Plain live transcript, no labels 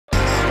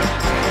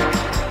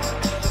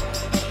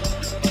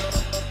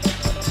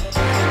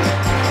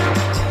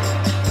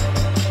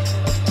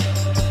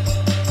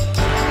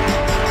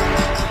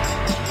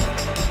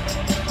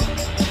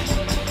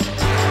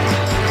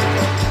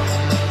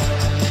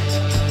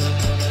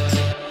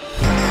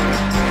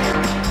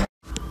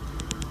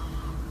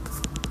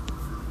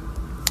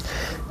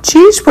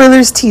Teenage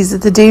Boilers tease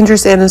that the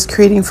dangers Anna's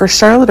creating for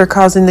Charlotte are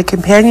causing the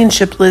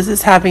companionship Liz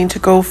is having to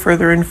go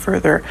further and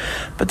further.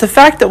 But the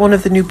fact that one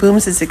of the new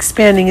booms is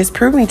expanding is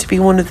proving to be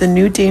one of the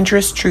new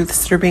dangerous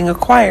truths that are being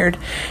acquired.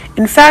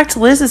 In fact,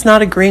 Liz is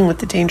not agreeing with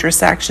the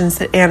dangerous actions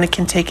that Anna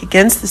can take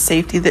against the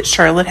safety that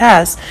Charlotte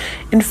has.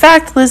 In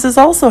fact, Liz is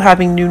also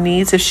having new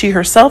needs if she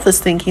herself is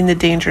thinking the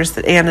dangers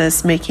that Anna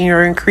is making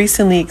are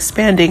increasingly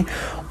expanding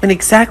when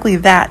exactly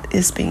that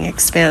is being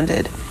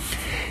expanded.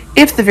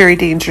 If the very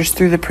dangers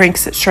through the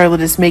pranks that Charlotte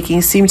is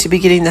making seem to be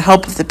getting the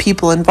help of the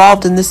people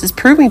involved, and this is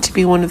proving to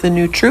be one of the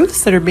new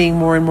truths that are being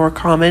more and more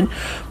common,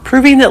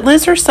 proving that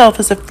Liz herself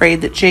is afraid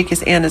that Jake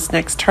is Anna's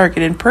next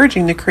target in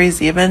purging the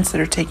crazy events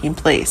that are taking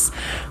place.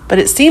 But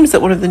it seems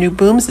that one of the new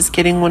booms is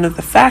getting one of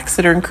the facts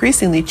that are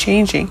increasingly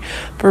changing.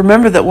 But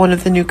remember that one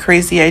of the new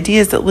crazy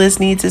ideas that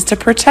Liz needs is to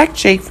protect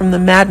Jake from the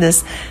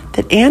madness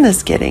that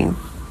Anna's getting.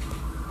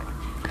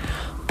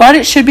 But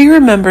it should be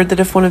remembered that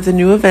if one of the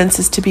new events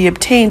is to be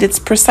obtained, it's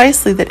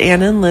precisely that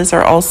Anna and Liz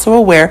are also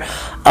aware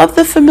of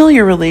the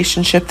familiar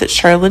relationship that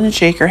Charlotte and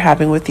Jake are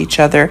having with each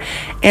other,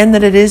 and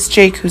that it is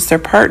Jake who's their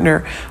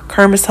partner.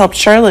 Karma's helped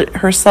Charlotte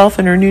herself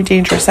in her new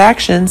dangerous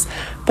actions,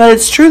 but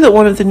it's true that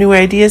one of the new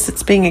ideas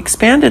that's being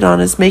expanded on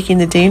is making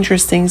the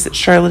dangerous things that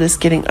Charlotte is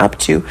getting up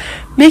to,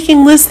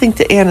 making Liz think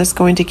that Anna's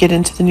going to get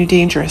into the new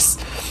dangerous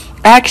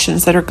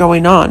actions that are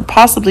going on,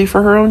 possibly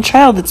for her own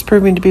child. It's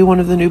proving to be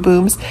one of the new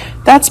booms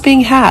that's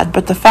being had,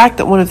 but the fact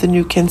that one of the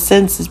new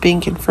consents is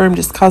being confirmed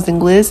is causing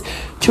Liz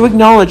to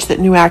acknowledge that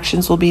new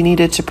actions will be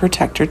needed to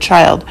protect her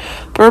child.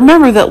 But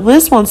remember that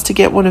Liz wants to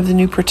get one of the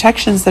new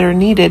protections that are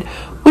needed,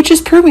 which is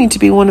proving to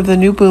be one of the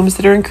new booms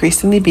that are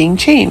increasingly being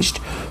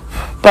changed.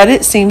 But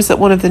it seems that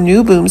one of the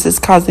new booms is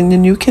causing the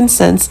new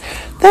consents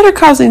that are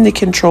causing the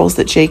controls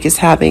that Jake is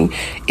having.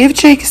 If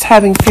Jake is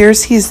having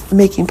fears, he's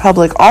making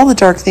public all the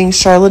dark things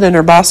Charlotte and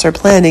her boss are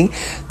planning.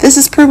 This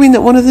is proving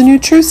that one of the new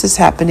truths is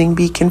happening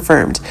be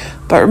confirmed.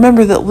 But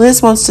remember that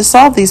Liz wants to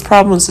solve these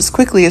problems as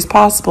quickly as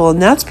possible,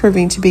 and that's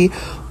proving to be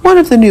one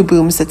of the new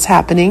booms that's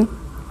happening.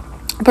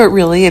 But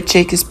really, if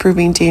Jake is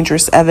proving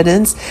dangerous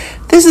evidence,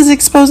 this is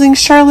exposing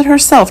Charlotte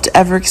herself to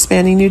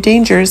ever-expanding new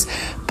dangers.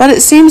 But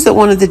it seems that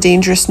one of the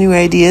dangerous new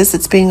ideas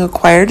that's being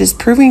acquired is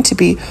proving to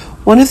be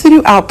one of the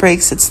new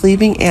outbreaks that's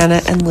leaving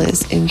Anna and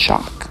Liz in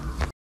shock.